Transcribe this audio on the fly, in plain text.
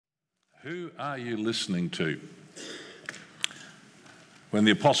Who are you listening to? When the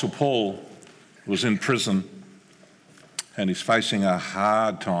Apostle Paul was in prison and he's facing a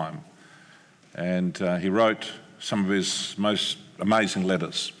hard time, and he wrote some of his most amazing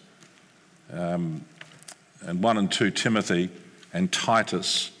letters, and 1 and 2 Timothy and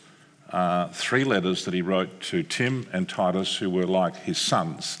Titus, 3 letters that he wrote to Tim and Titus, who were like his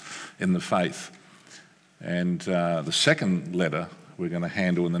sons in the faith. And the second letter we're going to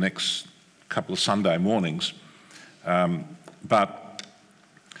handle in the next couple of Sunday mornings. But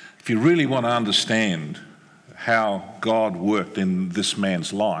if you really want to understand how God worked in this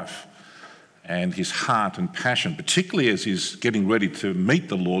man's life and his heart and passion, particularly as he's getting ready to meet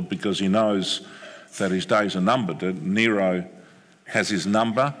the Lord because he knows that his days are numbered. Nero has his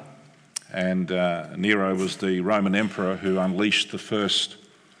number, and Nero was the Roman emperor who unleashed the first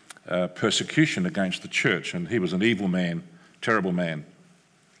persecution against the church, and he was an evil man, terrible man,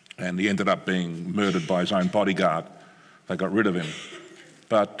 and he ended up being murdered by his own bodyguard. They got rid of him.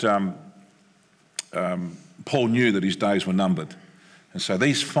 But Paul knew that his days were numbered. And so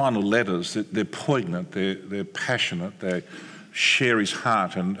these final letters, they're poignant, they're passionate, they share his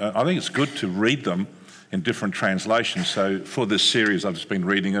heart. And I think it's good to read them in different translations. So for this series, I've just been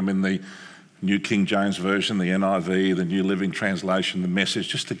reading them in the New King James Version, the NIV, the New Living Translation, the Message,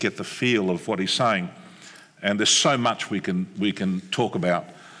 just to get the feel of what he's saying. And there's so much we can talk about.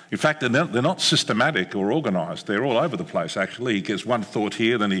 In fact, they're not systematic or organised. They're all over the place, actually. He gets one thought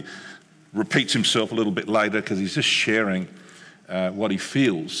here, then he repeats himself a little bit later because he's just sharing what he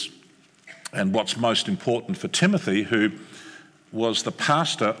feels and what's most important for Timothy, who was the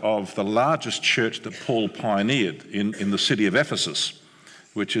pastor of the largest church that Paul pioneered in the city of Ephesus,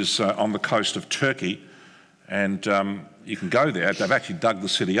 which is on the coast of Turkey. And you can go there. They've actually dug the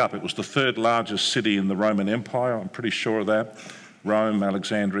city up. It was the 3rd largest city in the Roman Empire, I'm pretty sure of that. Rome,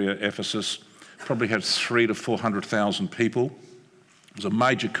 Alexandria, Ephesus, probably had 300,000 to 400,000 people. It was a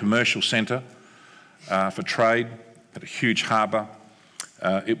major commercial centre for trade, had a huge harbour.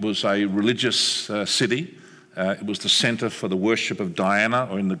 It was a religious city. It was the centre for the worship of Diana,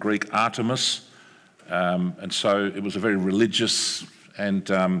 or in the Greek, Artemis. And so it was a very religious and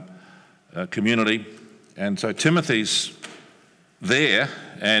community. And so Timothy's there,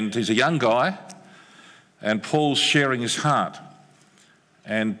 and he's a young guy, and Paul's sharing his heart.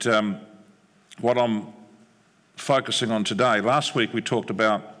 And what I'm focusing on today, last week we talked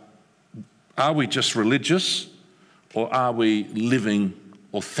about, are we just religious, or are we living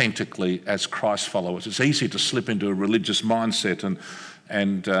authentically as Christ followers? It's easy to slip into a religious mindset,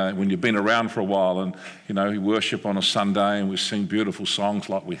 and when you've been around for a while, and we worship on a Sunday and we sing beautiful songs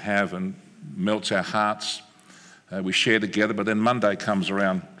like we have, and melts our hearts. We share together, but then Monday comes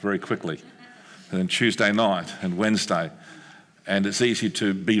around very quickly, and then Tuesday night and Wednesday. And it's easy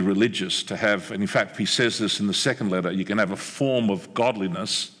to be religious, to have, and in fact, he says this in the second letter, you can have a form of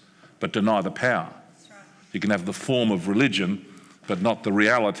godliness, but deny the power. Right. You can have the form of religion, but not the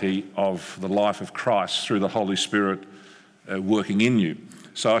reality of the life of Christ through the Holy Spirit working in you.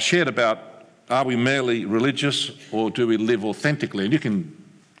 So I shared about, are we merely religious, or do we live authentically? And you can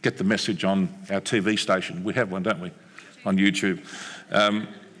get the message on our TV station. We have one, don't we, on YouTube.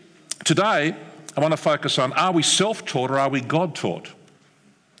 Today, I want to focus on, are we self-taught or are we God-taught?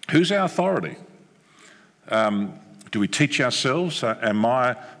 Who's our authority? Do we teach ourselves? Am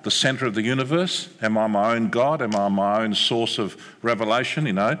I the centre of the universe? Am I my own God? Am I my own source of revelation?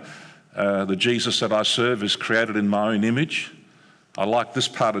 The Jesus that I serve is created in my own image. I like this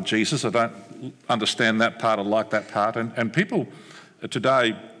part of Jesus. I don't understand that part. I like that part. And people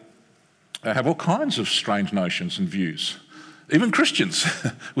today have all kinds of strange notions and views, even Christians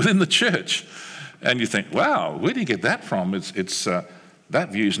within the church. And you think, wow, where do you get that from? That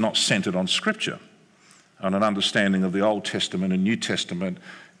view is not centred on Scripture, on an understanding of the Old Testament and New Testament,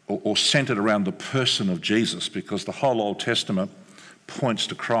 or centred around the person of Jesus, because the whole Old Testament points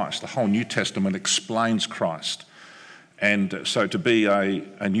to Christ. The whole New Testament explains Christ. And so to be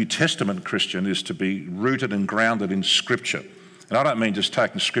a New Testament Christian is to be rooted and grounded in Scripture. And I don't mean just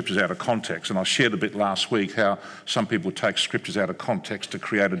taking Scriptures out of context. And I shared a bit last week how some people take Scriptures out of context to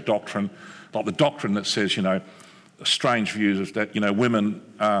create a doctrine, like the doctrine that says, strange views that, women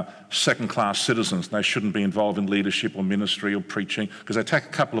are second-class citizens. They shouldn't be involved in leadership or ministry or preaching, because they take a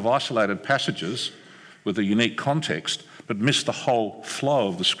couple of isolated passages with a unique context, but miss the whole flow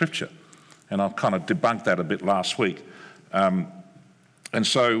of the Scripture. And I've kind of debunked that a bit last week. And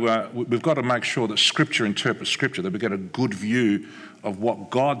so we've got to make sure that Scripture interprets Scripture, that we get a good view of what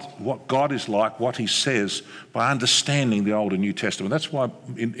God is like, what he says, by understanding the Old and New Testament. That's why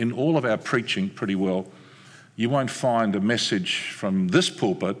in all of our preaching, pretty well, you won't find a message from this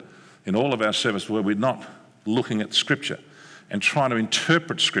pulpit in all of our service where we're not looking at Scripture and trying to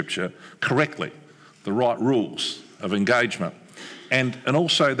interpret Scripture correctly, the right rules of engagement. And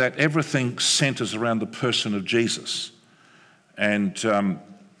also that everything centres around the person of Jesus and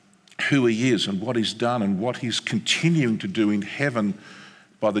who he is and what he's done and what he's continuing to do in heaven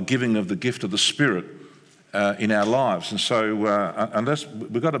by the giving of the gift of the Spirit in our lives. And so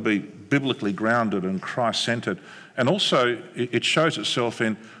we've got to be biblically grounded and Christ-centred. And also it shows itself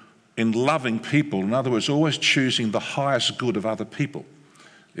in loving people. In other words, always choosing the highest good of other people.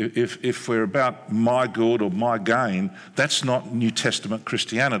 If we're about my good or my gain, that's not New Testament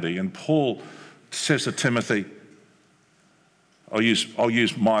Christianity. And Paul says to Timothy, I'll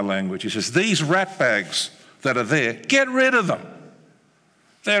use my language. He says, these ratbags that are there, get rid of them.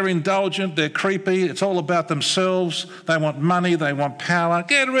 They're indulgent, they're creepy, it's all about themselves, they want money, they want power,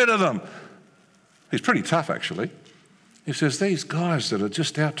 get rid of them. He's pretty tough, actually. He says, these guys that are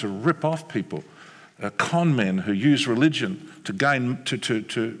just out to rip off people, con men who use religion to gain,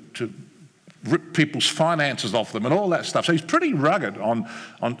 to rip people's finances off them and all that stuff. So he's pretty rugged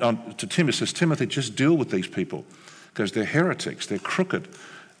to Timothy. He says, Timothy, just deal with these people because they're heretics, they're crooked.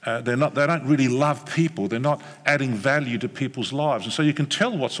 They don't really love people. They're not adding value to people's lives. And so you can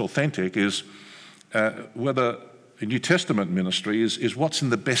tell what's authentic is whether a New Testament ministry is what's in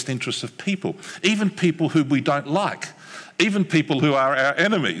the best interests of people, even people who we don't like, even people who are our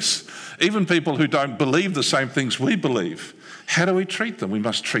enemies, even people who don't believe the same things we believe. How do we treat them? We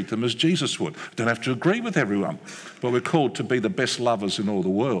must treat them as Jesus would. Don't have to agree with everyone, but we're called to be the best lovers in all the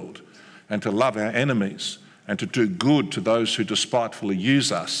world and to love our enemies and to do good to those who despitefully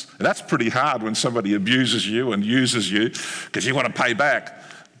use us. And that's pretty hard when somebody abuses you and uses you because you want to pay back.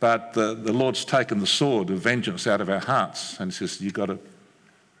 But the Lord's taken the sword of vengeance out of our hearts and says, you've got to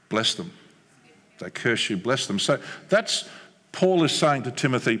bless them. They curse you, bless them. So that's, Paul is saying to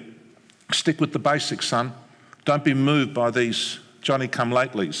Timothy, stick with the basics, son. Don't be moved by these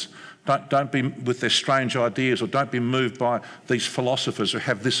Johnny-come-latelys. Don't be with their strange ideas, or don't be moved by these philosophers who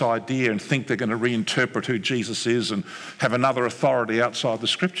have this idea and think they're going to reinterpret who Jesus is and have another authority outside the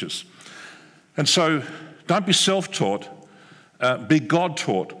Scriptures. And so don't be self-taught, be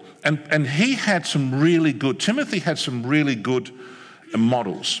God-taught. And Timothy had some really good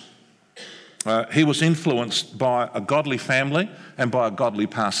models. He was influenced by a godly family and by a godly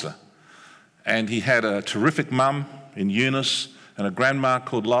pastor. And he had a terrific mum in Eunice and a grandma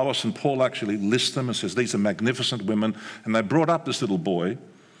called Lois, and Paul actually lists them and says these are magnificent women. And they brought up this little boy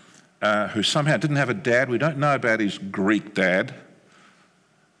who somehow didn't have a dad. We don't know about his Greek dad.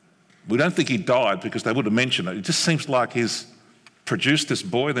 We don't think he died because they would have mentioned it. It just seems like he's produced this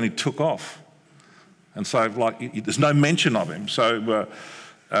boy, then he took off. And so there's no mention of him. So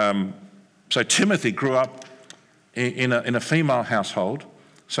Timothy grew up in a female household.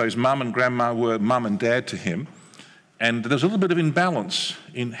 So his mum and grandma were mum and dad to him. And there's a little bit of imbalance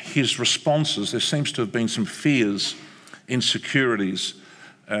in his responses. There seems to have been some fears, insecurities,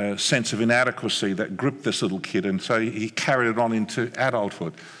 sense of inadequacy that gripped this little kid. And so he carried it on into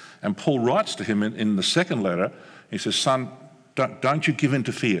adulthood. And Paul writes to him in the second letter, he says, son, don't you give in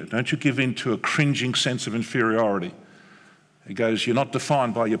to fear. Don't you give in to a cringing sense of inferiority. He goes, you're not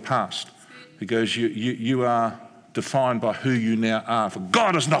defined by your past. He goes, you are defined by who you now are. For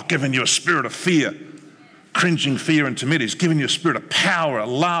God has not given you a spirit of fear, cringing fear and timidity. He's given you a spirit of power,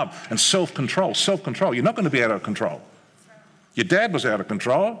 love, and self-control. Self-control. You're not going to be out of control. Your dad was out of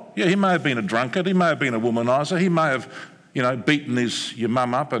control. Yeah, he may have been a drunkard. He may have been a womanizer. He may have, beaten your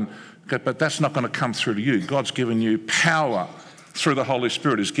mum up. But that's not going to come through to you. God's given you power through the Holy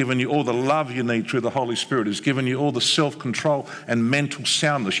Spirit. He's given you all the love you need through the Holy Spirit. He's given you all the self-control and mental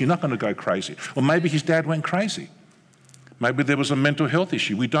soundness. You're not going to go crazy. Or maybe his dad went crazy. Maybe there was a mental health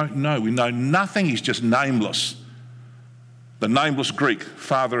issue. We don't know. We know nothing. He's just nameless. The nameless Greek,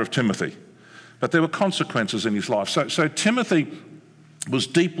 father of Timothy. But there were consequences in his life. So Timothy was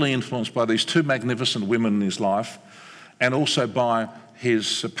deeply influenced by these two magnificent women in his life and also by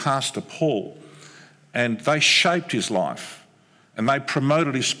his pastor, Paul. And they shaped his life and they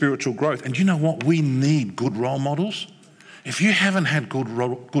promoted his spiritual growth. And you know what? We need good role models. If you haven't had good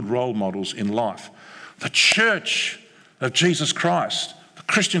role models in life, the church of Jesus Christ, the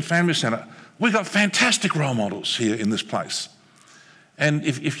Christian Family Centre, we've got fantastic role models here in this place. And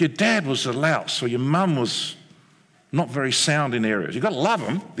if your dad was a louse or your mum was not very sound in areas, you've got to love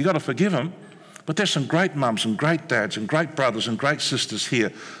them, you've got to forgive them, but there's some great mums and great dads and great brothers and great sisters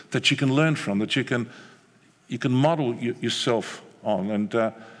here that you can learn from, that you can model yourself on.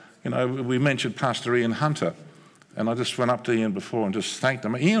 And, we mentioned Pastor Ian Hunter, and I just went up to Ian before and just thanked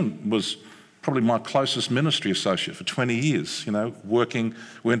him. Ian was probably my closest ministry associate for 20 years, we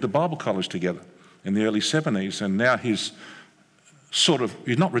went to Bible college together in the early 70s, and now he's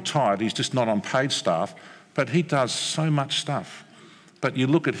not retired, he's just not on paid staff, but he does so much stuff. But you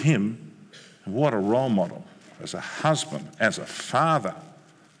look at him, what a role model, as a husband, as a father,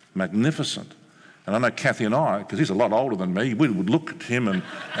 magnificent. And I know Kathy and I, because he's a lot older than me, we would look at him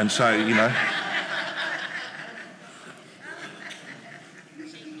and say,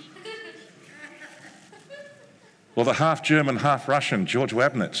 Well, the half German, half Russian, George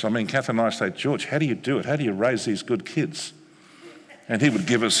Wabnitz. I mean, Kathy and I say, George, how do you do it? How do you raise these good kids? And he would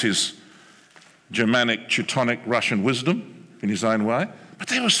give us his Germanic, Teutonic, Russian wisdom in his own way. But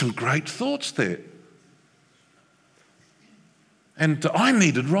there were some great thoughts there. And I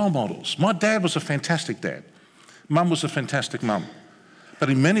needed role models. My dad was a fantastic dad. Mum was a fantastic mum. But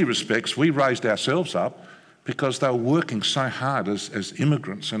in many respects, we raised ourselves up because they were working so hard as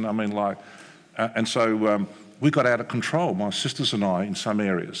immigrants. And I mean, we got out of control, my sisters and I, in some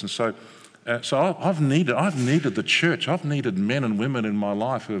areas. And so I've needed the church. I've needed men and women in my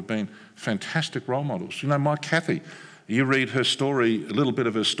life who have been fantastic role models. My Kathy, you read her story, a little bit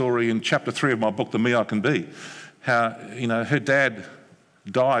of her story in chapter 3 of my book, The Me I Can Be, how, her dad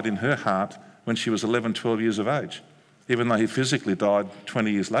died in her heart when she was 11, 12 years of age, even though he physically died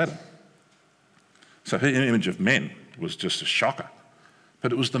 20 years later. So her image of men was just a shocker.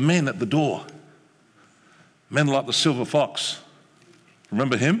 But it was the men at the door. Men like the Silver Fox.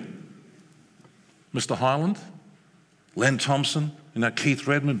 Remember him? Mr. Hyland? Len Thompson? Keith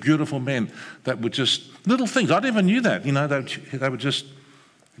Redmond? Beautiful men that were just little things. I never knew that. They would just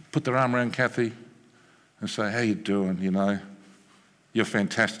put their arm around Kathy and say, how you doing? You're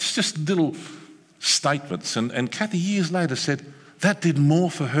fantastic. It's just little statements. And Kathy years later said, that did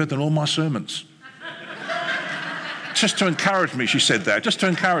more for her than all my sermons. Just to encourage me, she said that. Just to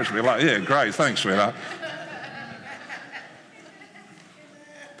encourage me. Like, yeah, great, thanks, sweetheart.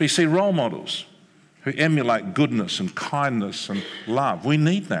 But you see, role models who emulate goodness and kindness and love, we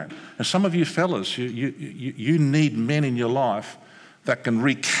need that. And some of you fellas, you need men in your life that can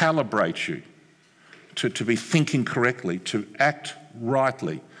recalibrate you to be thinking correctly, to act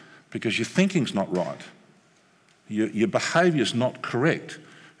rightly, because your thinking's not right. Your behaviour's not correct.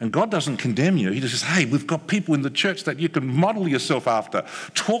 And God doesn't condemn you. He just says, hey, we've got people in the church that you can model yourself after.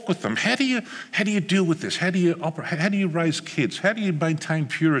 Talk with them. How do you deal with this? How do you operate? How do you raise kids? How do you maintain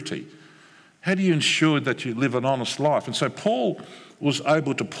purity? How do you ensure that you live an honest life? And so Paul was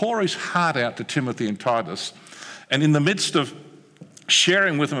able to pour his heart out to Timothy and Titus. And in the midst of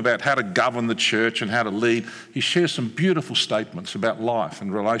sharing with them about how to govern the church and how to lead, he shares some beautiful statements about life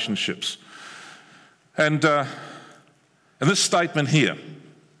and relationships. And this statement here,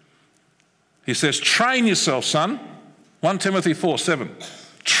 he says, train yourself, son. 1 Timothy 4:7.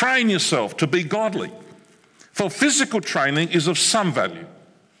 Train yourself to be godly. For physical training is of some value,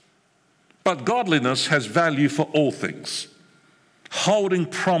 but godliness has value for all things, holding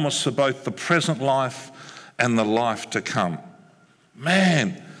promise for both the present life and the life to come.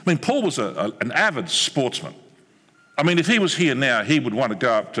 Man, Paul was an avid sportsman. If he was here now, he would want to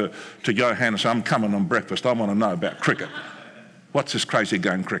go up to Johan and say, I'm coming on breakfast. I want to know about cricket. What's this crazy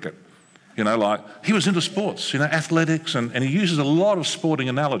game, cricket? He was into sports, athletics, and he uses a lot of sporting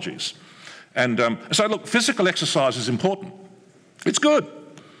analogies. And so, look, physical exercise is important. It's good.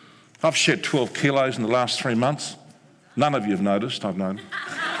 I've shed 12 kilos in the last 3 months. None of you have noticed, I've known.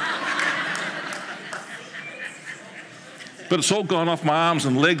 But it's all gone off my arms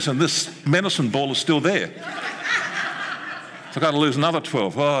and legs, and this medicine ball is still there. So I've got to lose another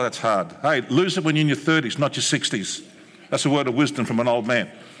 12. Oh, that's hard. Hey, lose it when you're in your 30s, not your 60s. That's a word of wisdom from an old man.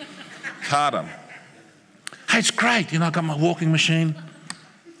 It's harder. Hey, it's great. I've got my walking machine.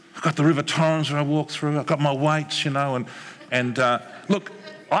 I've got the River Torrens where I walk through. I've got my weights, and look,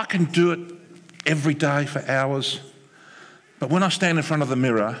 I can do it every day for hours. But when I stand in front of the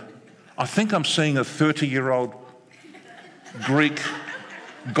mirror, I think I'm seeing a 30-year-old Greek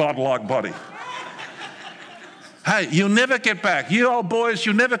godlike body. Hey, you'll never get back. You old boys,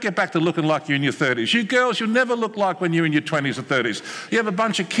 you'll never get back to looking like you're in your 30s. You girls, you'll never look like when you're in your 20s or 30s. You have a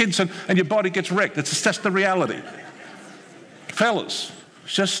bunch of kids and your body gets wrecked. It's just the reality. Fellas,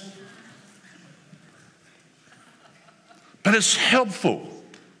 it's just... But it's helpful.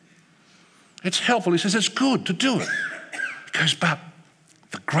 It's helpful. He says it's good to do it. He goes, but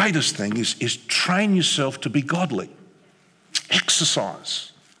the greatest thing is train yourself to be godly.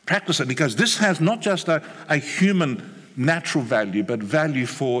 Exercise. Practice it. And he goes, this has not just a human natural value, but value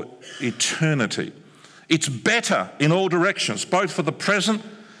for eternity. It's better in all directions, both for the present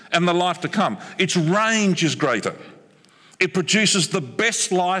and the life to come. Its range is greater. It produces the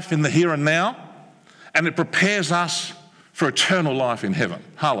best life in the here and now, and it prepares us for eternal life in heaven.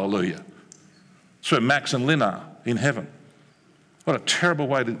 Hallelujah. That's where Max and Lynn are, in heaven. What a terrible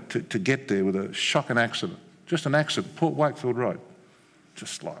way to get there with a shocking accident. Just an accident, Port Wakefield Road.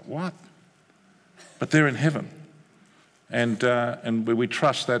 Just like, what? But they're in heaven. And we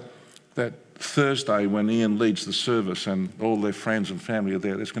trust that Thursday when Ian leads the service and all their friends and family are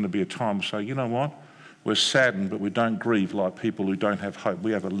there's going to be a time to say, you know what? We're saddened, but we don't grieve like people who don't have hope.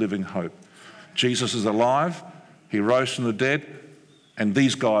 We have a living hope. Jesus is alive. He rose from the dead. And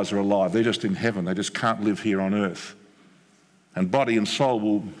these guys are alive. They're just in heaven. They just can't live here on earth. And body and soul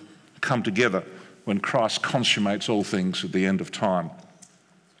will come together when Christ consummates all things at the end of time.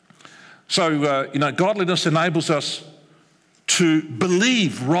 So, godliness enables us to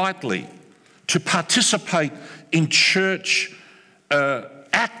believe rightly, to participate in church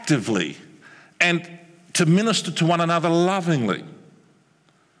actively, and to minister to one another lovingly.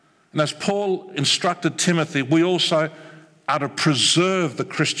 And as Paul instructed Timothy, we also are to preserve the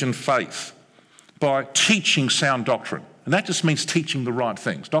Christian faith by teaching sound doctrine. And that just means teaching the right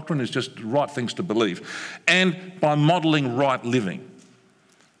things. Doctrine is just right things to believe. And by modelling right living.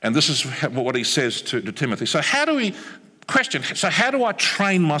 And this is what he says to Timothy. So how do I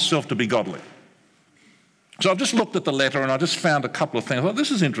train myself to be godly? So I've just looked at the letter and I just found a couple of things. Well,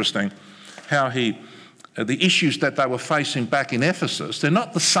 this is interesting how the issues that they were facing back in Ephesus, they're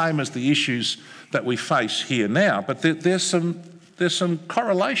not the same as the issues that we face here now, but there's some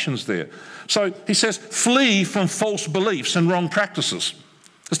correlations there. So he says, flee from false beliefs and wrong practices.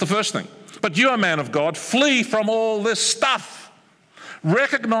 That's the first thing. But you, O man of God, flee from all this stuff.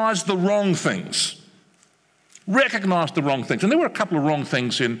 Recognise the wrong things. Recognise the wrong things. And there were a couple of wrong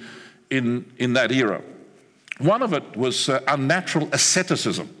things in that era. One of it was unnatural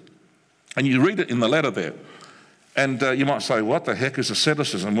asceticism. And you read it in the letter there. And you might say, what the heck is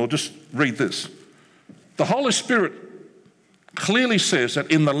asceticism? Well, just read this. The Holy Spirit clearly says that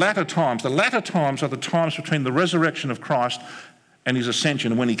in the latter times are the times between the resurrection of Christ and his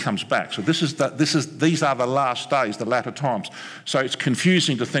ascension and when he comes back. So these are the last days, the latter times. So it's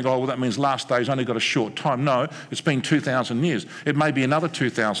confusing to think, oh, well, that means last days only got a short time. No, it's been 2,000 years. It may be another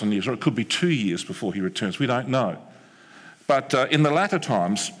 2,000 years, or it could be 2 years before he returns. We don't know. But in the latter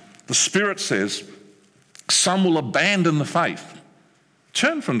times, the Spirit says some will abandon the faith,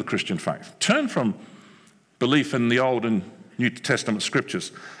 turn from the Christian faith, turn from belief in the Old and New Testament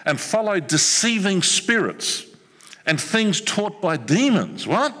scriptures, and follow deceiving spirits and things taught by demons.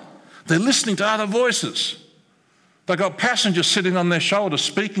 What? They're listening to other voices. They've got passengers sitting on their shoulders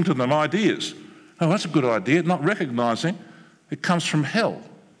speaking to them ideas. Oh, that's a good idea, not recognising it comes from hell.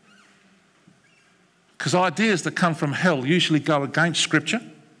 Because ideas that come from hell usually go against Scripture.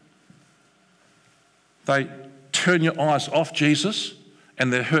 They turn your eyes off Jesus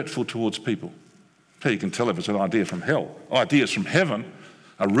and they're hurtful towards people. So you can tell if it's an idea from hell. Ideas from heaven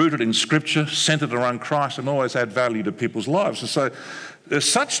are rooted in Scripture, centred around Christ, and always add value to people's lives. And so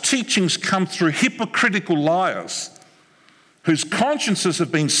such teachings come through hypocritical liars whose consciences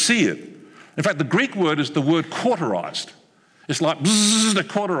have been seared. In fact, the Greek word is the word cauterized. It's like bzzz, they're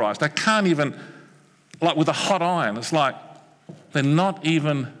cauterized. They can't even, like with a hot iron, it's like they're not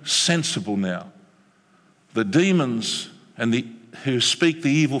even sensible now. The demons and who speak the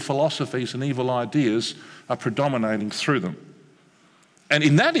evil philosophies and evil ideas are predominating through them. And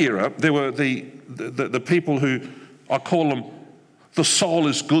in that era, there were the people who, I call them, the soul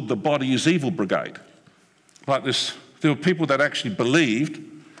is good, the body is evil brigade. Like this, there were people that actually believed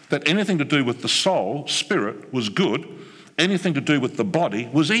that anything to do with the soul, spirit, was good, anything to do with the body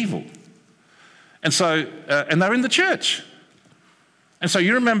was evil. And so, and they're in the church. And so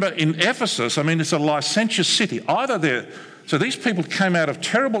you remember in Ephesus, I mean, it's a licentious city. So these people came out of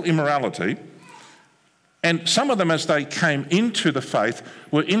terrible immorality, and some of them, as they came into the faith,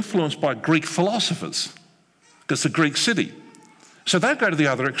 were influenced by Greek philosophers, because it's a Greek city. So they'd go to the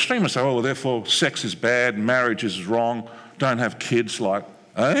other extreme and say, oh, well, therefore sex is bad, marriage is wrong, don't have kids. Like,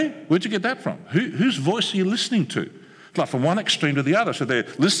 where'd you get that from? Whose voice are you listening to? It's like from one extreme to the other. So they're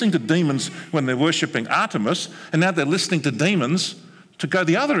listening to demons when they're worshipping Artemis, and now they're listening to demons to go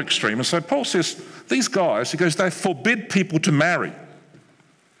the other extreme. And so Paul says, these guys, he goes, they forbid people to marry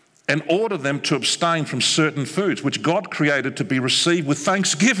and order them to abstain from certain foods, which God created to be received with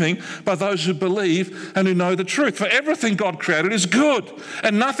thanksgiving by those who believe and who know the truth. For everything God created is good,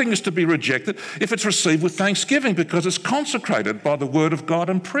 and nothing is to be rejected if it's received with thanksgiving, because it's consecrated by the word of God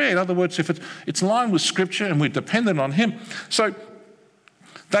and prayer. In other words, if it's in line with Scripture and we're dependent on Him. So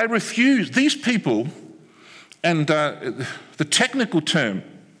they refuse, these people, and the technical term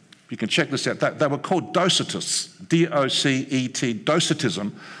You can check this out. They were called Docetists, D-O-C-E-T.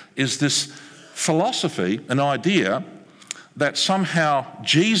 Docetism is this philosophy, an idea that somehow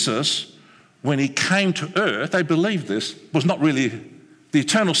Jesus, when he came to earth, they believed this, was not really, the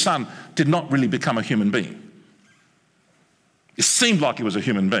eternal Son did not really become a human being. It seemed like he was a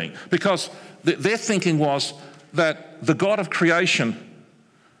human being because their thinking was that the God of creation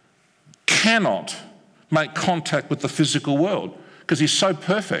cannot make contact with the physical world because he's so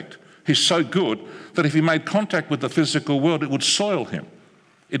perfect, he's so good, that if he made contact with the physical world, it would soil him.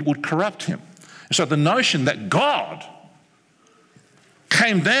 It would corrupt him. And so the notion that God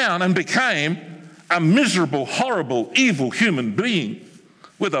came down and became a miserable, horrible, evil human being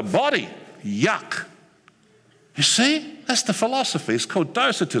with a body, yuck. You see, that's the philosophy. It's called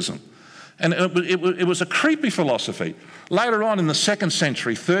Docetism. And it was a creepy philosophy. Later on in the 2nd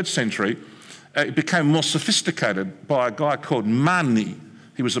century, 3rd century, it became more sophisticated by a guy called Mani.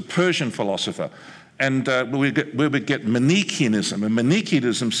 He was a Persian philosopher. And we get Manichaeanism. And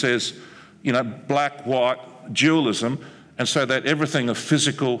Manichaeanism says, you know, black, white, dualism, and so that everything of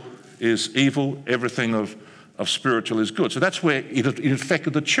physical is evil, everything of spiritual is good. So that's where it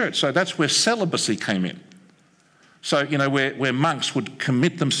affected the church. So that's where celibacy came in. So, you know, where monks would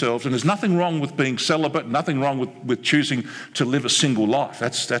commit themselves, and there's nothing wrong with being celibate, nothing wrong with choosing to live a single life.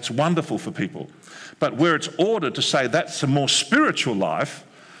 That's wonderful for people. But where it's ordered to say that's a more spiritual life,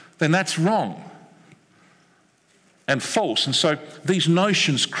 then that's wrong and false. And so these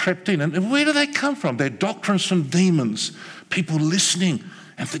notions crept in. And where do they come from? They're doctrines from demons, people listening,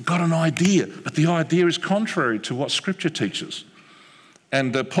 and they've got an idea, but the idea is contrary to what Scripture teaches.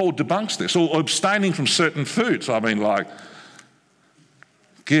 And Paul debunks this, or abstaining from certain foods. I mean, like,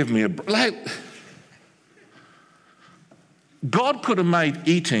 give me a... Like, God could have made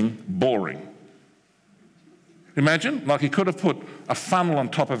eating boring. Imagine, like he could have put a funnel on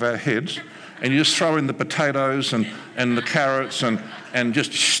top of our heads and you just throw in the potatoes and the carrots and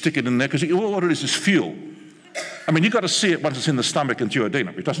just stick it in there, because all it is fuel. I mean, you've got to see it once it's in the stomach and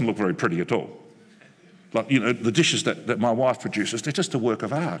duodenum. It doesn't look very pretty at all. Like, you know, the dishes that my wife produces, they're just a work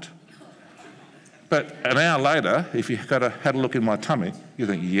of art. But an hour later, if you had a look in my tummy, you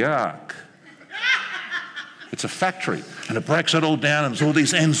think, yuck. It's a factory, and it breaks it all down, and there's all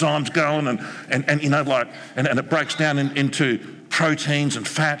these enzymes going, and you know, like, and it breaks down into proteins and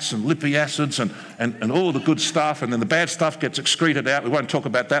fats and lipid acids and all the good stuff, and then the bad stuff gets excreted out. We won't talk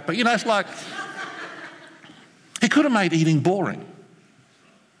about that, but you know, it's like, he could have made eating boring.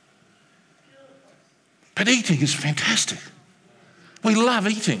 But eating is fantastic. We love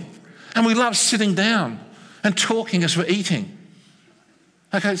eating, and we love sitting down and talking as we're eating.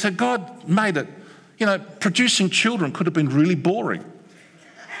 Okay, so God made it. You know, producing children could have been really boring.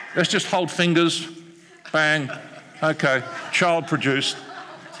 Let's just hold fingers, bang, okay, child produced.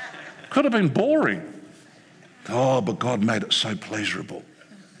 Could have been boring. Oh, but God made it so pleasurable.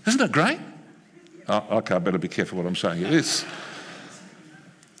 Isn't it great? Oh, okay, I better be careful what I'm saying. It is.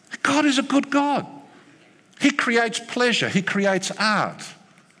 God is a good God. He creates pleasure. He creates art.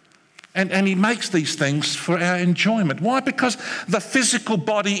 And he makes these things for our enjoyment. Why? Because the physical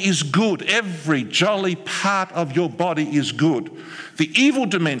body is good. Every jolly part of your body is good. The evil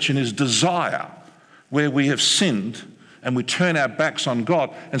dimension is desire, where we have sinned and we turn our backs on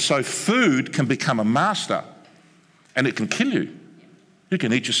God. And so food can become a master, and it can kill you. You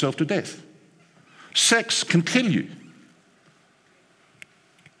can eat yourself to death. Sex can kill you.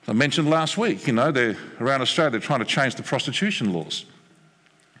 I mentioned last week, you know, they're around Australia, they're trying to change the prostitution laws.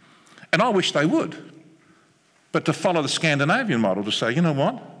 And I wish they would. But to follow the Scandinavian model, to say, you know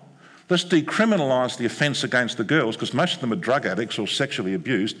what, let's decriminalise the offence against the girls, because most of them are drug addicts or sexually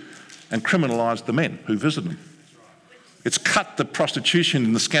abused, and criminalise the men who visit them. It's cut the prostitution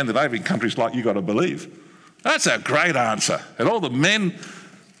in the Scandinavian countries like you got to believe. That's a great answer. And all the men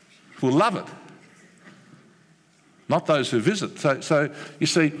will love it. Not those who visit. So you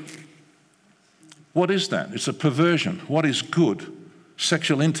see, what is that? It's a perversion. What is good?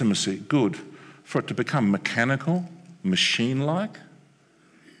 Sexual intimacy, good. For it to become mechanical, machine-like,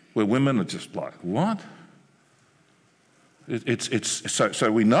 where women are just like, what?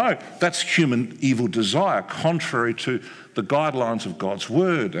 So we know that's human evil desire, contrary to the guidelines of God's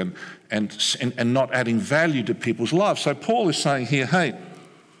word and not adding value to people's lives. So Paul is saying here, hey,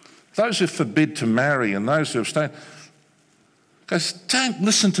 those who forbid to marry and those who abstain, guys, don't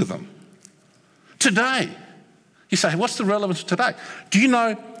listen to them. Today, you say, what's the relevance of today? Do you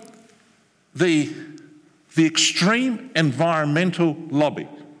know the extreme environmental lobby?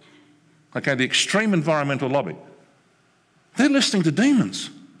 Okay, the extreme environmental lobby. They're listening to demons.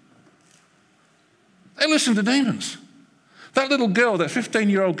 They're listening to demons. That little girl, that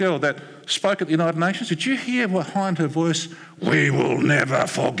 15-year-old girl that spoke at the United Nations, did you hear behind her voice, "We will never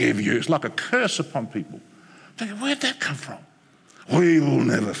forgive you"? It's like a curse upon people. Where'd that come from? "We will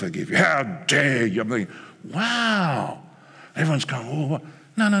never forgive you. How dare you?" I'm thinking, wow. Everyone's going, "Oh, what?"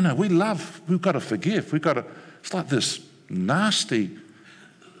 No. We've got to forgive. It's like this nasty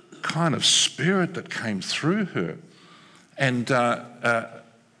kind of spirit that came through her. And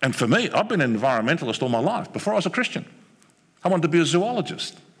for me, I've been an environmentalist all my life, before I was a Christian. I wanted to be a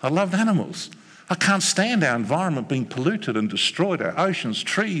zoologist. I loved animals. I can't stand our environment being polluted and destroyed, our oceans,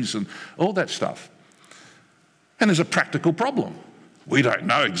 trees, and all that stuff. And there's a practical problem. We don't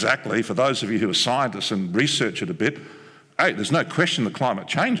know exactly, for those of you who are scientists and research it a bit, hey, there's no question that climate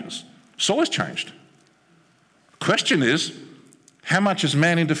changes. It's always changed. The question is, how much has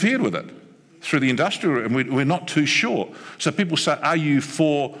man interfered with it? Through the industrial, and we're not too sure. So people say, are you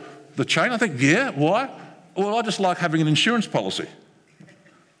for the change? I think, yeah, why? Well, I just like having an insurance policy.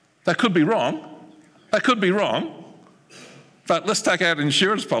 They could be wrong. But let's take out an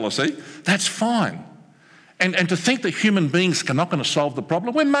insurance policy. That's fine. And to think that human beings are not going to solve the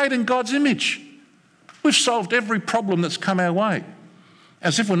problem, we're made in God's image. We've solved every problem that's come our way.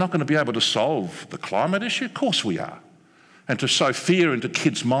 As if we're not going to be able to solve the climate issue? Of course we are. And to sow fear into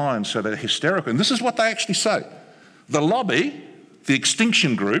kids' minds so they're hysterical. And this is what they actually say. The lobby, the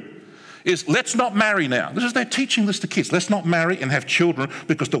extinction group, is let's not marry now. They're teaching this to kids. Let's not marry and have children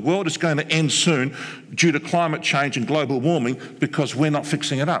because the world is going to end soon due to climate change and global warming because we're not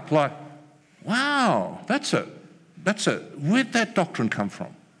fixing it up. Like, wow, where'd that doctrine come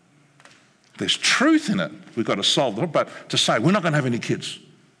from? There's truth in it. We've got to solve it. But to say we're not going to have any kids.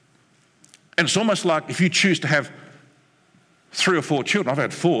 And it's almost like if you choose to have 3 or 4 children. I've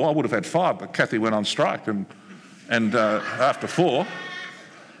had 4. I would have had 5, but Kathy went on strike and after 4.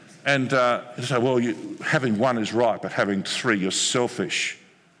 And you say, well, having 1 is right, but having 3, you're selfish.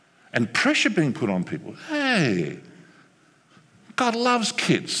 And pressure being put on people. Hey, God loves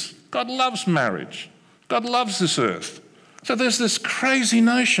kids. God loves marriage. God loves this earth. So there's this crazy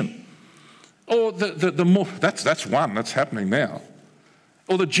notion. Or the more, that's one that's happening now.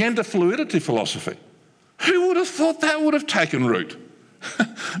 Or the gender fluidity philosophy. Who would have thought that would have taken root?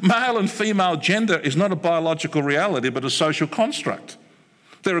 Male and female gender is not a biological reality, but a social construct.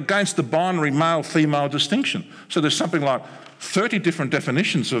 They're against the binary male-female distinction. So there's something like 30 different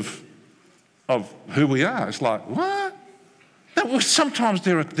definitions of who we are. It's like, what? Sometimes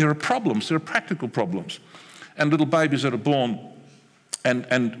there are problems, there are practical problems. And little babies that are born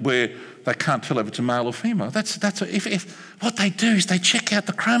and where they can't tell if it's a male or female. If what they do is they check out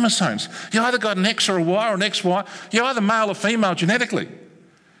the chromosomes. You either got an X or a Y or an XY. You're either male or female genetically.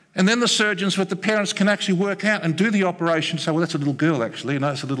 And then the surgeons with the parents can actually work out and do the operation and say, well, that's a little girl actually,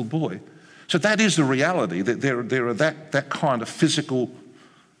 no, it's a little boy. So that is the reality, that there are that kind of physical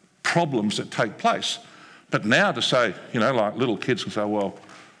problems that take place. But now to say, like little kids can say, well,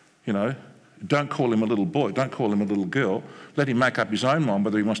 don't call him a little boy, don't call him a little girl, let him make up his own mind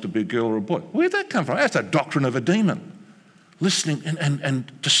whether he wants to be a girl or a boy. Where'd that come from? That's a doctrine of a demon. Listening and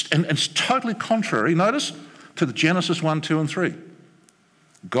it's totally contrary, notice, to the Genesis 1, 2 and 3.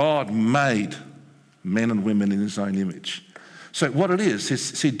 God made men and women in his own image. So what it is,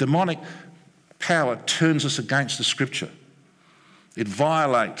 see, demonic power turns us against the scripture. It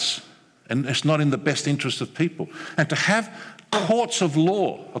violates, and it's not in the best interest of people. And to have courts of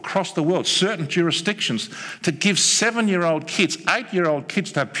law across the world, certain jurisdictions, to give 7-year-old kids, 8-year-old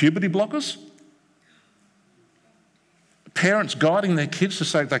kids to have puberty blockers, parents guiding their kids to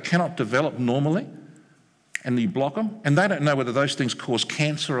say they cannot develop normally, and you block them, and they don't know whether those things cause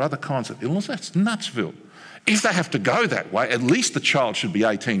cancer or other kinds of illness. That's nutsville. If they have to go that way, at least the child should be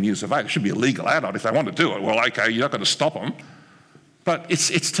 18 years of age. It should be a legal adult if they want to do it. Well, okay, you're not going to stop them. But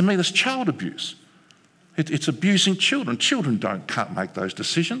it's to me, this child abuse. It's abusing children. Children can't make those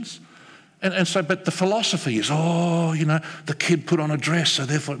decisions. And so, but the philosophy is, the kid put on a dress, so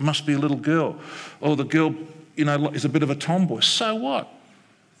therefore it must be a little girl. Or the girl, is a bit of a tomboy. So what?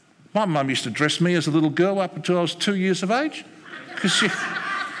 My mum used to dress me as a little girl up until I was 2 years of age. Because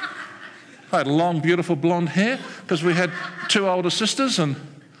I had long, beautiful blonde hair, because we had 2 older sisters,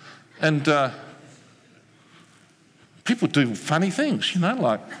 and people do funny things,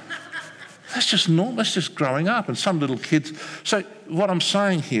 like, that's just normal, that's just growing up, and some little kids. So what I'm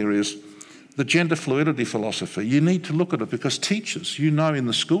saying here is the gender fluidity philosophy, you need to look at it, because teachers, in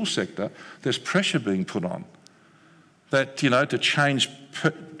the school sector, there's pressure being put on that, to change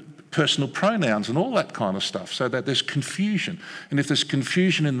personal pronouns and all that kind of stuff, so that there's confusion. And if there's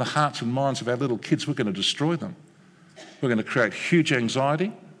confusion in the hearts and minds of our little kids, we're going to destroy them. We're going to create huge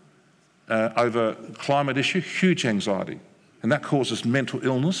anxiety over climate issue, huge anxiety. and that causes mental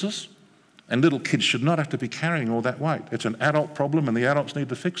illnesses. And little kids should not have to be carrying all that weight. It's an adult problem and the adults need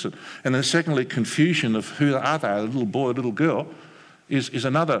to fix it. And then secondly, confusion of who are they, a little boy, a little girl, is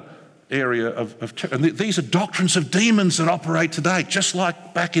another area of and these are doctrines of demons that operate today, just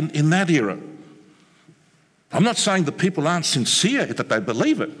like back in that era. I'm not saying that people aren't sincere, that they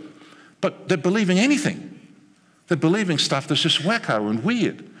believe it, but they're believing anything. They're believing stuff that's just wacko and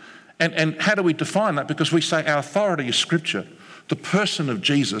weird. And how do we define that? Because we say our authority is Scripture, the person of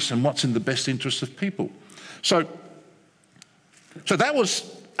Jesus, and what's in the best interest of people. So that was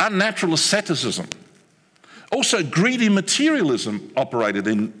unnatural asceticism. Also, greedy materialism operated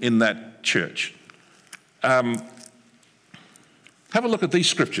in that church. Have a look at these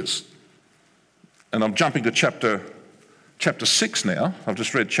scriptures. And I'm jumping to chapter 6 now. I've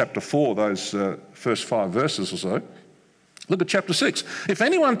just read chapter 4, those first 5 verses or so. Look at chapter 6. If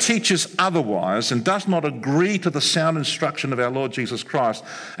anyone teaches otherwise and does not agree to the sound instruction of our Lord Jesus Christ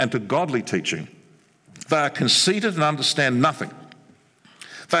and to godly teaching, they are conceited and understand nothing.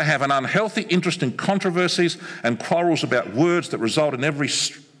 They have an unhealthy interest in controversies and quarrels about words that result in every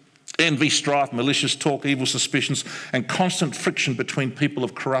envy, strife, malicious talk, evil suspicions, and constant friction between people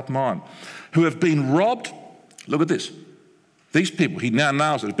of corrupt mind, who have been robbed. Look at this. These people, he now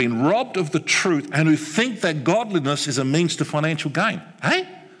nails it, have been robbed of the truth and who think that godliness is a means to financial gain. Hey?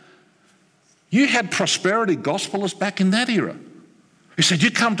 You had prosperity gospelists back in that era who said,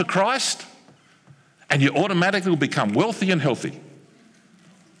 you come to Christ and you automatically will become wealthy and healthy.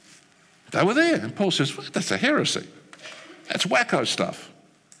 They were there. And Paul says, well, that's a heresy. That's wacko stuff.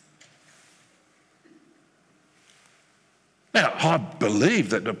 Now, I believe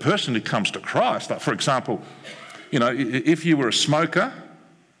that the person who comes to Christ, like for example, you know, if you were a smoker,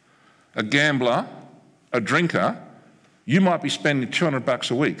 a gambler, a drinker, you might be spending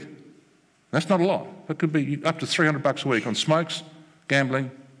 $200 a week. That's not a lot. It could be up to $300 a week on smokes,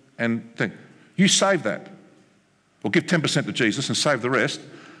 gambling, and things. You save that, or give 10% to Jesus and save the rest.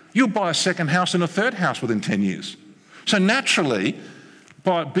 You'll buy a second house and a third house within 10 years. So naturally,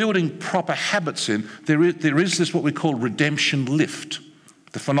 by building proper habits in, there is this what we call redemption lift.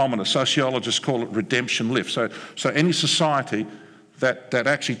 The phenomena, sociologists call it redemption lift. So any society that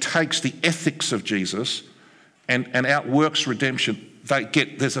actually takes the ethics of Jesus and outworks redemption,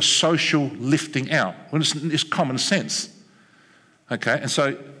 there's a social lifting out. Well, it's common sense. Okay, and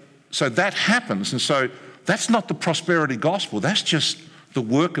so that happens, and so that's not the prosperity gospel. That's just the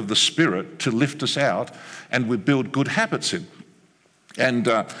work of the Spirit to lift us out, and we build good habits in. And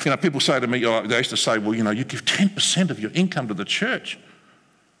people say to me, they used to say, well, you give 10% of your income to the church.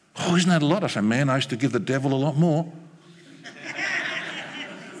 Oh, isn't that a lot? I say, man, I used to give the devil a lot more.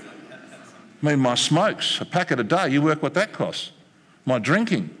 I mean, my smokes, a packet a day, you work what that costs. My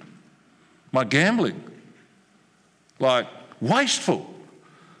drinking, my gambling, like wasteful.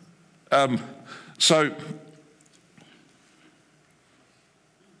 But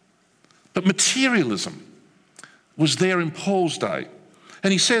materialism was there in Paul's day.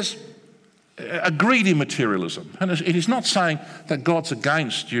 And he says, a greedy materialism. And it is not saying that God's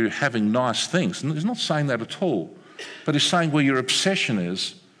against you having nice things. He's not saying that at all. But he's saying where your obsession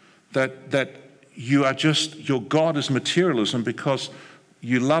is, that your God is materialism because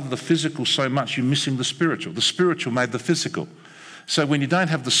you love the physical so much you're missing the spiritual. The spiritual made the physical. So when you don't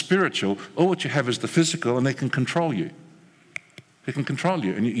have the spiritual, all what you have is the physical, and they can control you. They can control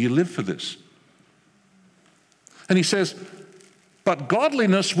you, and you live for this. And he says, but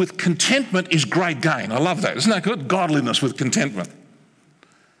godliness with contentment is great gain. I love that. Isn't that good? Godliness with contentment.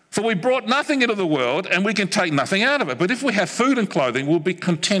 For we brought nothing into the world and we can take nothing out of it. But if we have food and clothing, we'll be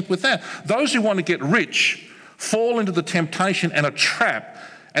content with that. Those who want to get rich fall into the temptation and a trap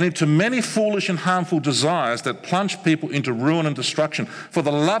and into many foolish and harmful desires that plunge people into ruin and destruction. For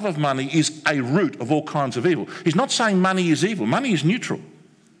the love of money is a root of all kinds of evil. He's not saying money is evil. Money is neutral.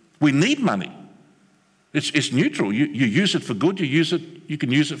 We need money. It's neutral. You use it for good, you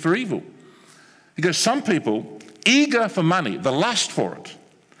can use it for evil. He goes, some people, eager for money, the lust for it,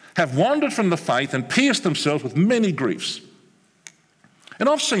 have wandered from the faith and pierced themselves with many griefs. And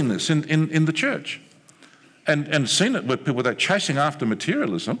I've seen this in the church and seen it with people that are chasing after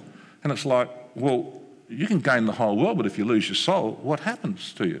materialism, and it's like, well, you can gain the whole world, but if you lose your soul, what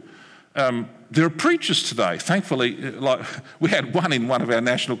happens to you? There are preachers today, thankfully, like we had one in one of our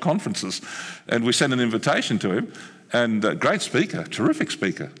national conferences, and we sent an invitation to him, and great speaker, terrific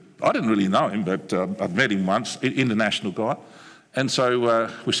speaker. I didn't really know him, but I've met him once, international guy. And so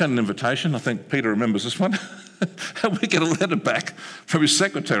we sent an invitation. I think Peter remembers this one. And we get a letter back from his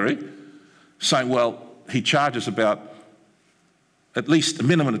secretary saying, well, he charges about at least a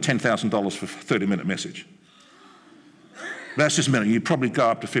minimum of $10,000 for a 30-minute message. That's just minimum. You probably go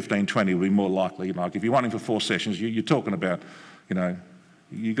up to 15, 20 would be more likely. Like if you're wanting for 4 sessions, you're talking about,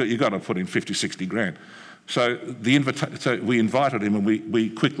 you got to put in 50, 60 grand. So so we invited him and we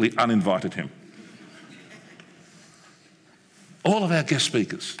quickly uninvited him. All of our guest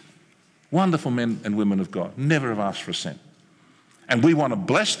speakers, wonderful men and women of God, never have asked for a cent. And we want to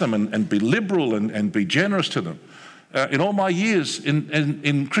bless them and be liberal and be generous to them. In all my years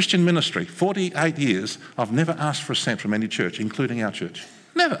in Christian ministry, 48 years, I've never asked for a cent from any church, including our church.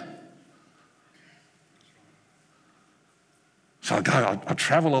 Never. So I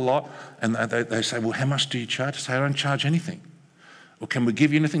travel a lot, and they say, well, how much do you charge? I say, I don't charge anything. Well, can we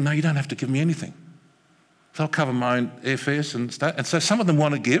give you anything? No, you don't have to give me anything. So I'll cover my own airfares and stuff. And so some of them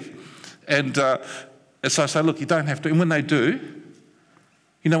want to give. And so I say, look, you don't have to. And when they do,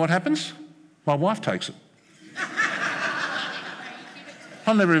 you know what happens? My wife takes it.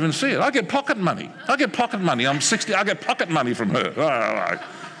 I'll never even see it. I get pocket money. I'm 60. I get pocket money from her. All right.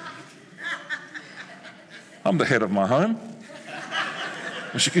 I'm the head of my home.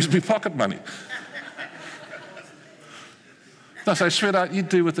 And she gives me pocket money. I say, sweetheart, you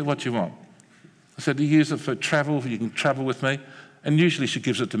do with it what you want. I said, you use it for travel, you can travel with me. And usually she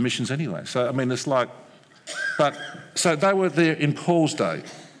gives it to missions anyway. So, I mean, it's like, so they were there in Paul's day.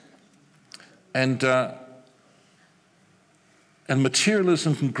 And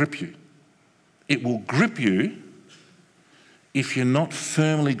materialism can grip you. It will grip you if you're not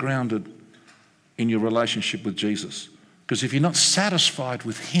firmly grounded in your relationship with Jesus. Because if you're not satisfied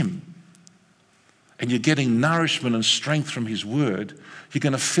with him and you're getting nourishment and strength from his word, you're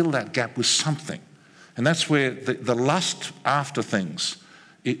going to fill that gap with something. And that's where the lust after things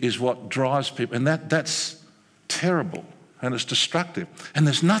is what drives people. And that's terrible and it's destructive. And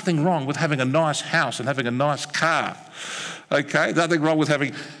there's nothing wrong with having a nice house and having a nice car. Okay? Nothing wrong with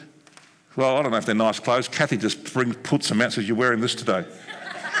having, well, I don't know if they're nice clothes. Kathy just puts them out and says, you're wearing this today.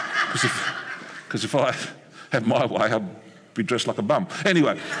 Because if I had my way, I'd be dressed like a bum.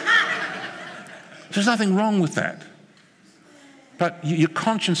 Anyway, there's nothing wrong with that. But your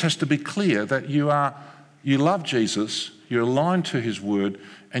conscience has to be clear that you love Jesus, you're aligned to his word,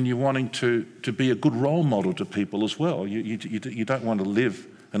 and you're wanting to be a good role model to people as well. You don't want to live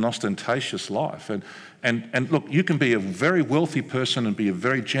an ostentatious life. And look, you can be a very wealthy person and be a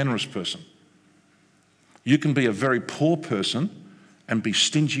very generous person. You can be a very poor person and be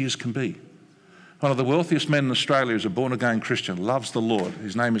stingy as can be. One of the wealthiest men in Australia is a born-again Christian, loves the Lord.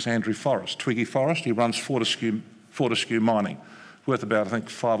 His name is Andrew Forrest, Twiggy Forrest. He runs Fortescue Mining, worth about, I think,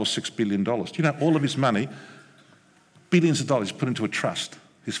 $5 or $6 billion. Do you know all of his money, billions of dollars, put into a trust?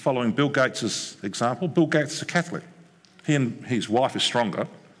 He's following Bill Gates' example. Bill Gates is a Catholic. He and his wife is stronger.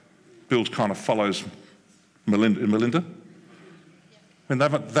 Bill kind of follows Melinda. I mean,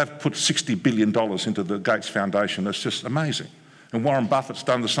 they've put $60 billion into the Gates Foundation. It's just amazing. And Warren Buffett's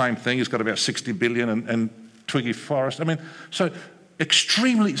done the same thing. He's got about $60 billion, and Twiggy Forrest. I mean, so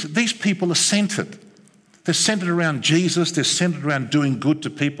extremely, these people are centred. They're centred around Jesus. They're centred around doing good to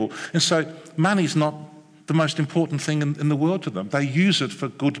people. And so money's not the most important thing in the world to them. They use it for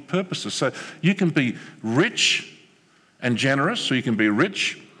good purposes. So you can be rich and generous, or you can be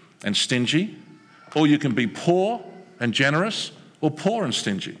rich and stingy, or you can be poor and generous, or poor and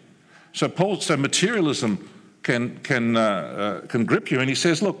stingy. So materialism can grip you, and he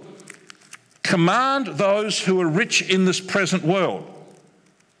says, look, command those who are rich in this present world.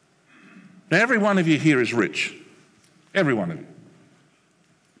 Now, every one of you here is rich. Every one of you.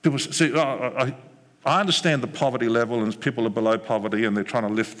 People say, I understand the poverty level and people are below poverty and they're trying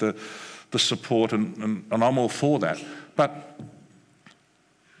to lift the support and I'm all for that. But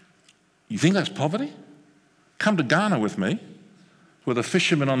you think that's poverty? Come to Ghana with me, where the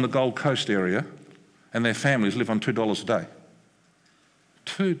fishermen on the Gold Coast area and their families live on $2 a day.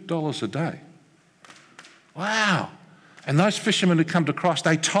 $2 a day. Wow. And those fishermen who come to Christ,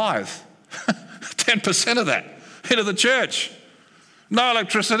 they tithe 10% of that into the church. No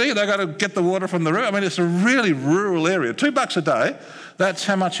electricity, they've got to get the water from the river. I mean, it's a really rural area. $2 a day, that's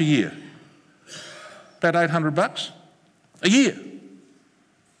how much a year? About $800 a year.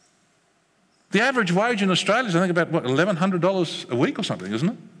 The average wage in Australia is, I think, about, $1,100 a week or something, isn't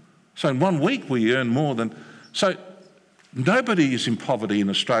it? So in 1 week we earn more than... So nobody is in poverty in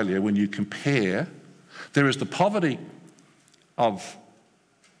Australia when you compare. There is the poverty of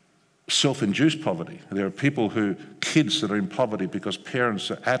self-induced poverty. There are kids that are in poverty because parents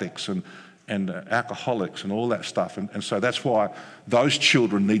are addicts and alcoholics and all that stuff. And so that's why those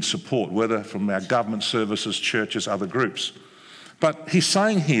children need support, whether from our government services, churches, other groups. But he's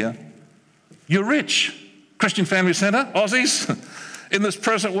saying here, you're rich, Christian Family Centre, Aussies, in this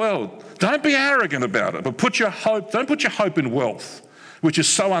present world. Don't be arrogant about it, but don't put your hope in wealth, which is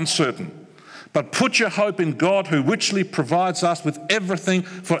so uncertain, but put your hope in God who richly provides us with everything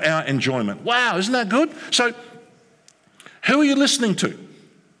for our enjoyment. Wow, isn't that good? So, who are you listening to?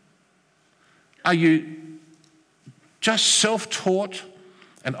 Are you just self-taught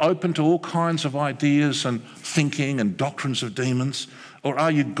and open to all kinds of ideas and thinking and doctrines of demons? Or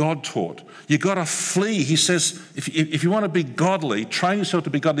are you God-taught? You've got to flee. He says, if you want to be godly, train yourself to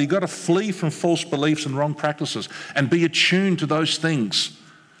be godly, you've got to flee from false beliefs and wrong practices and be attuned to those things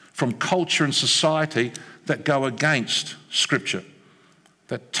from culture and society that go against Scripture,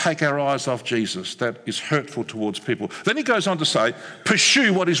 that take our eyes off Jesus, that is hurtful towards people. Then he goes on to say,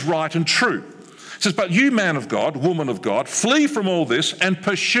 pursue what is right and true. He says, but you, man of God, woman of God, flee from all this and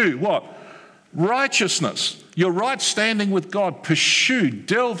pursue what? Righteousness. Your right standing with God. Pursue,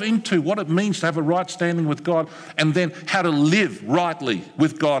 delve into what it means to have a right standing with God, and then how to live rightly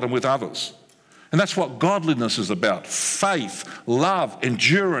with God and with others. And that's what godliness is about. Faith, love,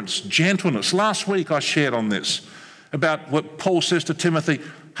 endurance, gentleness. Last week I shared on this about what Paul says to Timothy,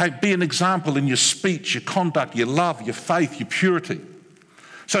 hey, be an example in your speech, your conduct, your love, your faith, your purity.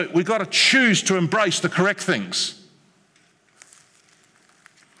 So we've got to choose to embrace the correct things.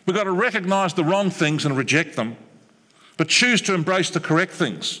 We've got to recognise the wrong things and reject them, but choose to embrace the correct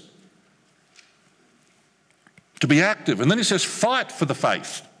things. To be active. And then he says, fight for the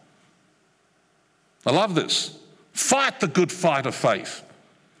faith. I love this. Fight the good fight of faith.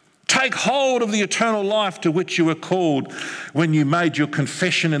 Take hold of the eternal life to which you were called when you made your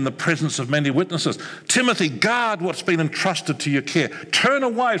confession in the presence of many witnesses. Timothy, guard what's been entrusted to your care. Turn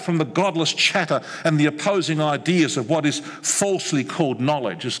away from the godless chatter and the opposing ideas of what is falsely called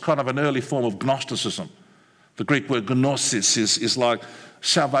knowledge. It's kind of an early form of Gnosticism. The Greek word gnosis is like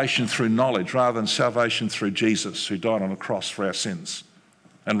salvation through knowledge rather than salvation through Jesus, who died on a cross for our sins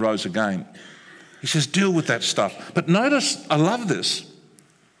and rose again. He says, deal with that stuff. But notice, I love this.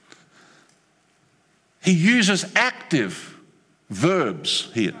 He uses active verbs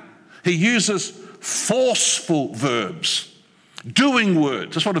here. He uses forceful verbs, doing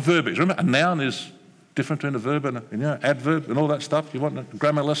words. That's what a verb is. Remember, a noun is different between a verb and an adverb and all that stuff. You want a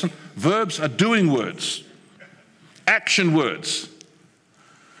grammar lesson? Verbs are doing words, action words.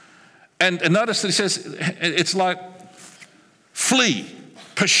 And notice that he says it's like flee,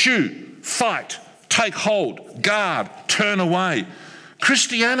 pursue, fight, take hold, guard, turn away.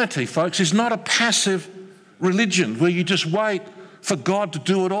 Christianity, folks, is not a passive religion where you just wait for God to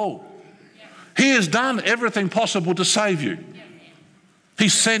do it all. He has done everything possible to save you. He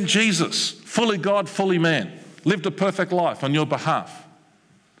sent Jesus, fully God, fully man, lived a perfect life on your behalf.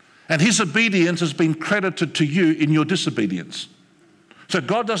 And his obedience has been credited to you in your disobedience. So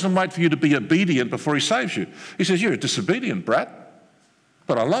God doesn't wait for you to be obedient before he saves you. He says, you're a disobedient brat,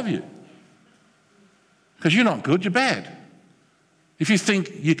 but I love you. Because you're not good, you're bad. If you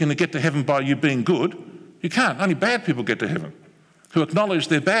think you're going to get to heaven by you being good, you can't. Only bad people get to heaven, who acknowledge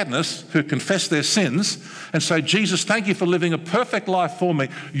their badness, who confess their sins, and say, Jesus, thank you for living a perfect life for me.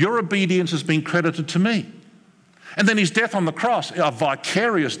 Your obedience has been credited to me. And then his death on the cross, a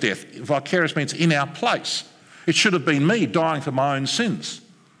vicarious death. Vicarious means in our place. It should have been me dying for my own sins,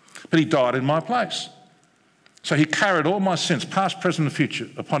 but he died in my place. So he carried all my sins, past, present, and future,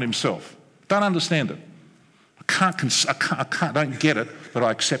 upon himself. Don't understand it. I don't get it, but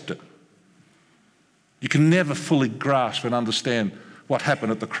I accept it. You can never fully grasp and understand what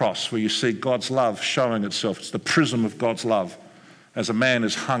happened at the cross, where you see God's love showing itself. It's the prism of God's love as a man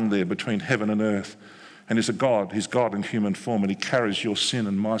is hung there between heaven and earth. And he's God in human form, and he carries your sin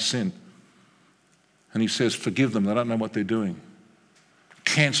and my sin. And he says, forgive them, they don't know what they're doing.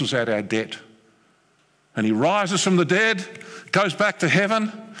 Cancels out our debt. And he rises from the dead, goes back to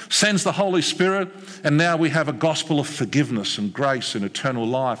heaven, sends the Holy Spirit, and now we have a gospel of forgiveness and grace and eternal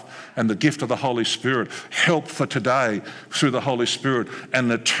life and the gift of the Holy Spirit, help for today through the Holy Spirit,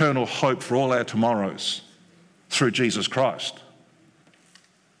 and eternal hope for all our tomorrows through Jesus Christ.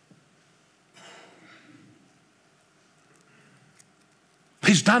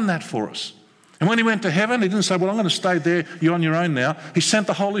 He's done that for us. And when he went to heaven, he didn't say, well, I'm going to stay there, you're on your own now. He sent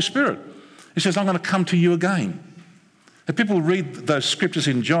the Holy Spirit. He says, I'm going to come to you again. And people read those scriptures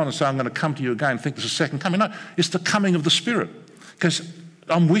in John and say, I'm going to come to you again, think there's a second coming. No, it's the coming of the Spirit. Because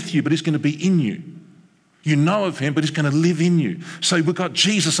I'm with you, but he's going to be in you. You know of him, but he's going to live in you. So we've got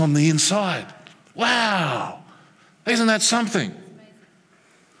Jesus on the inside. Wow. Isn't that something?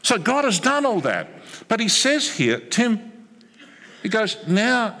 So God has done all that. But he says here, Tim, he goes,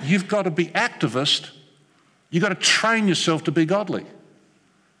 now you've got to be activist. You've got to train yourself to be godly.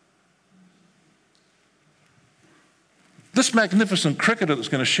 This magnificent cricketer that's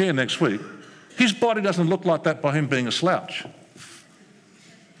going to share next week, his body doesn't look like that by him being a slouch.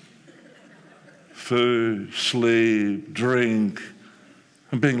 Food, sleep, drink,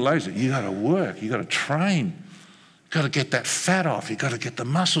 and being lazy. You got to work, you got to train, you got to get that fat off, you got to get the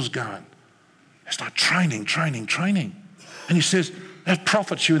muscles going. It's like training. And he says, that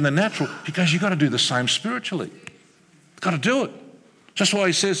profits you in the natural. He goes, you've got to do the same spiritually. You've got to do it. That's why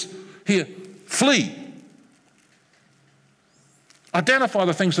he says here, flee. Identify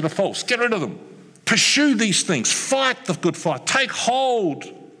the things that are false. Get rid of them. Pursue these things. Fight the good fight. Take hold.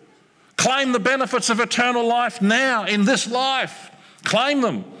 Claim the benefits of eternal life now, in this life. Claim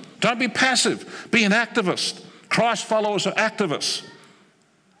them. Don't be passive. Be an activist. Christ followers are activists.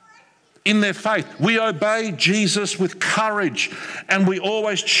 In their faith, we obey Jesus with courage, and we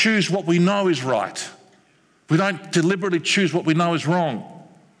always choose what we know is right. We don't deliberately choose what we know is wrong.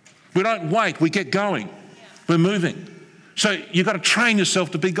 We don't wait, we get going. We're moving. So you've got to train yourself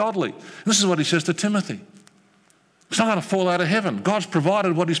to be godly. And this is what he says to Timothy. It's not going to fall out of heaven. God's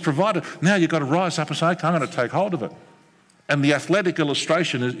provided what he's provided. Now you've got to rise up and say, okay, I'm going to take hold of it. And the athletic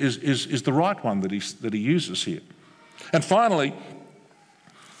illustration is the right one that he uses here. And finally,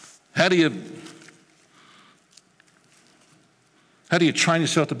 how do you train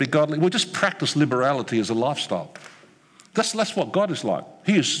yourself to be godly? Well, just practice liberality as a lifestyle. That's what God is like.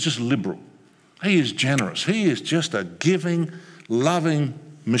 He is just liberal. He is generous. He is just a giving, loving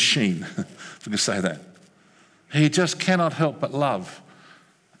machine, if we can say that. He just cannot help but love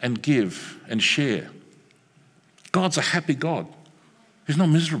and give and share. God's a happy God. He's not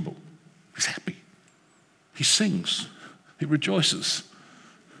miserable. He's happy. He sings. He rejoices.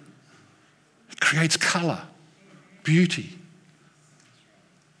 He creates colour, beauty.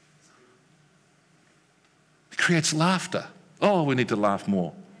 He creates laughter. Oh, we need to laugh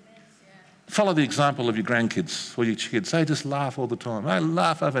more. Follow the example of your grandkids or your kids. They just laugh all the time. They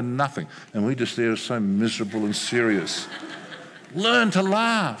laugh over nothing. And we just there are so miserable and serious. Learn to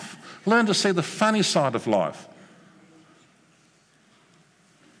laugh. Learn to see the funny side of life.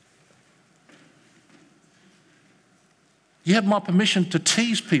 You have my permission to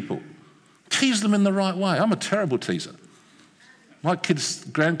tease people. Tease them in the right way. I'm a terrible teaser. My kids,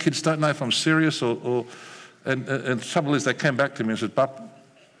 grandkids don't know if I'm serious and the trouble is they came back to me and said, "Pap,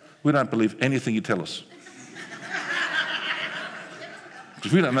 we don't believe anything you tell us."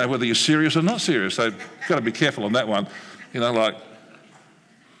 Because we don't know whether you're serious or not serious. So you've got to be careful on that one. You know, like,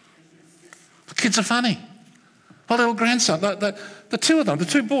 the kids are funny. My little grandson, the two of them, the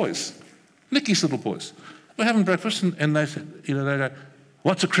two boys, Nicky's little boys, we're having breakfast and they said, you know, they go,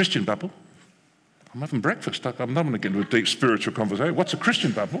 "What's a Christian, Bubble?" I'm having breakfast. I'm not going to get into a deep spiritual conversation. What's a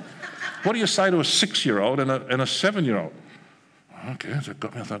Christian, Bubble? What do you say to a 6-year-old and a 7-year-old? Okay, so it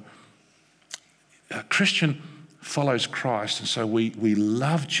got me. I thought, a Christian follows Christ, and so we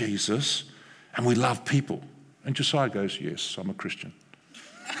love Jesus and we love people. And Josiah goes, "Yes, I'm a Christian."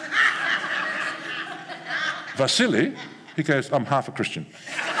 Vasily, he goes, "I'm half a Christian."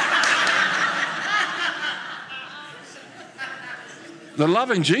 The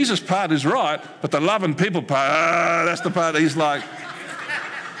loving Jesus part is right, but the loving people part, that's the part he's like.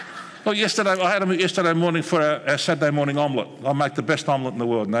 Well, I had them yesterday morning for our Saturday morning omelette. I make the best omelette in the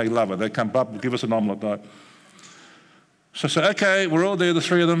world, and they love it. They come up, give us an omelette. Right? So I say, okay, we're all there, the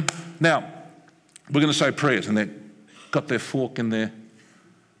three of them. Now, we're going to say prayers, and they've got their fork in there.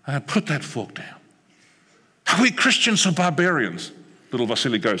 And put that fork down. Are we Christians or barbarians? Little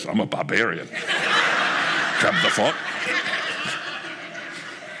Vasily goes, "I'm a barbarian." Grab the fork.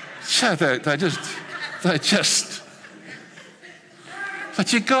 So they just,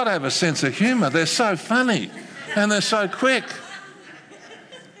 but you've got to have a sense of humour. They're so funny and they're so quick.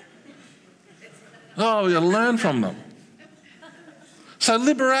 Oh, you learn from them. So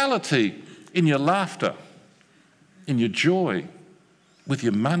liberality in your laughter, in your joy, with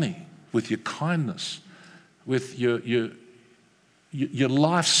your money, with your kindness, with your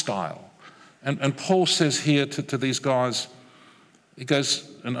lifestyle. And Paul says here to these guys, he goes,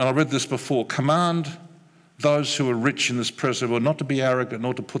 and I read this before, "Command those who are rich in this present world not to be arrogant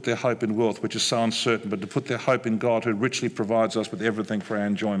nor to put their hope in wealth, which is so uncertain, but to put their hope in God, who richly provides us with everything for our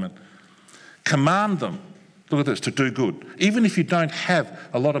enjoyment." Command them, look at this, to do good. Even if you don't have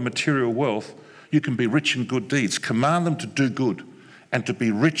a lot of material wealth, you can be rich in good deeds. Command them to do good and to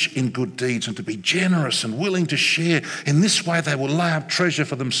be rich in good deeds and to be generous and willing to share. In this way, they will lay up treasure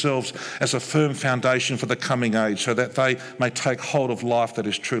for themselves as a firm foundation for the coming age, so that they may take hold of life that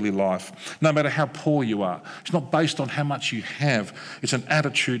is truly life. No matter how poor you are, it's not based on how much you have. It's an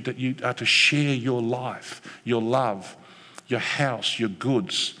attitude that you are to share your life, your love, your house, your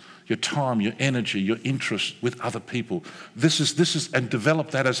goods, your time, your energy, your interest with other people. This is, and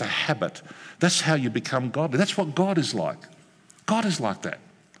develop that as a habit. That's how you become godly. That's what God is like. God is like that.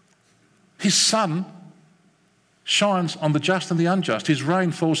 His sun shines on the just and the unjust. His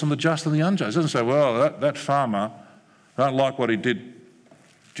rain falls on the just and the unjust. He doesn't say, well, that farmer, I don't like what he did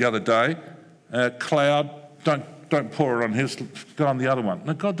the other day. Cloud, don't pour it on his, go on the other one.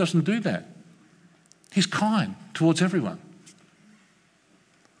 No, God doesn't do that. He's kind towards everyone.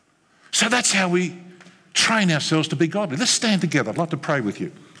 So that's how we train ourselves to be godly. Let's stand together. I'd like to pray with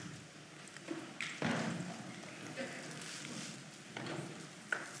you.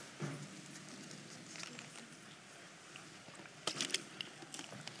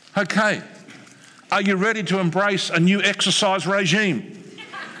 Okay. Are you ready to embrace a new exercise regime?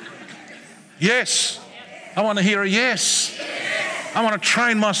 Yes. I want to hear a yes. I want to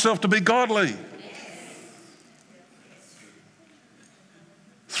train myself to be godly.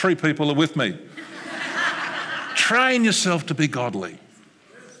 3 people are with me. Train yourself to be godly.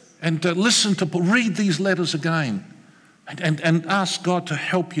 And read these letters again. And ask God to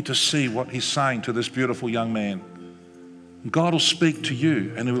help you to see what he's saying to this beautiful young man. God will speak to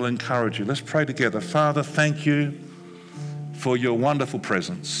you and he will encourage you. Let's pray together. Father, thank you for your wonderful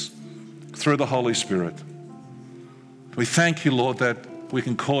presence through the Holy Spirit. We thank you, Lord, that we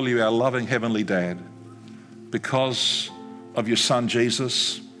can call you our loving Heavenly Dad because of your Son,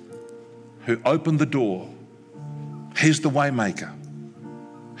 Jesus, who opened the door. He's the way maker.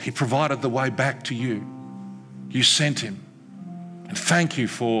 He provided the way back to you. You sent him. And thank you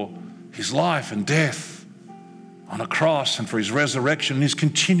for his life and death on a cross and for his resurrection and his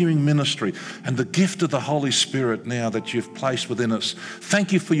continuing ministry and the gift of the Holy Spirit now that you've placed within us.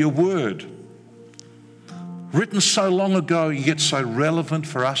 Thank you for your word. Written so long ago, yet so relevant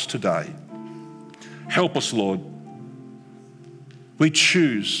for us today. Help us, Lord. We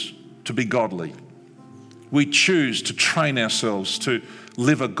choose to be godly. We choose to train ourselves to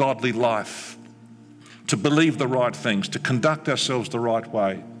live a godly life, to believe the right things, to conduct ourselves the right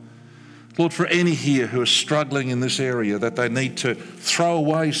way. Lord, for any here who are struggling in this area, that they need to throw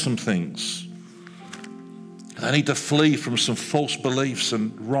away some things, they need to flee from some false beliefs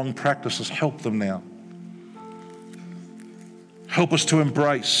and wrong practices, help them now. Help us to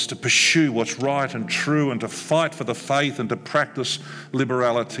embrace, to pursue what's right and true and to fight for the faith and to practice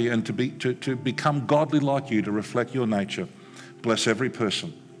liberality and to become godly like you, to reflect your nature. Bless every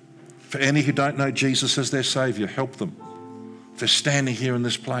person. For any who don't know Jesus as their Saviour, help them. If they're standing here in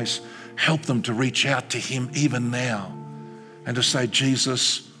this place, help them to reach out to him even now and to say,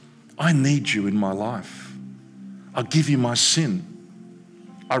 Jesus, I need you in my life. I give you my sin.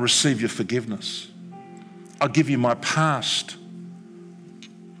 I receive your forgiveness. I give you my past.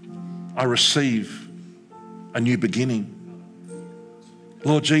 I receive a new beginning.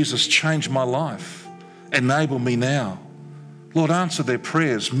 Lord Jesus, change my life. Enable me now. Lord, answer their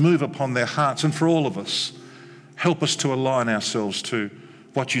prayers, move upon their hearts, and for all of us, help us to align ourselves to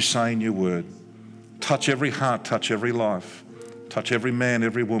what you say in your word. Touch every heart, touch every life. Touch every man,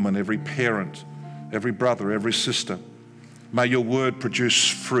 every woman, every parent, every brother, every sister. May your word produce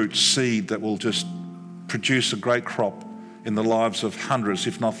fruit, seed that will just produce a great crop in the lives of hundreds,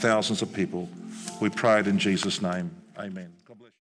 if not thousands of people. We pray it in Jesus' name. Amen.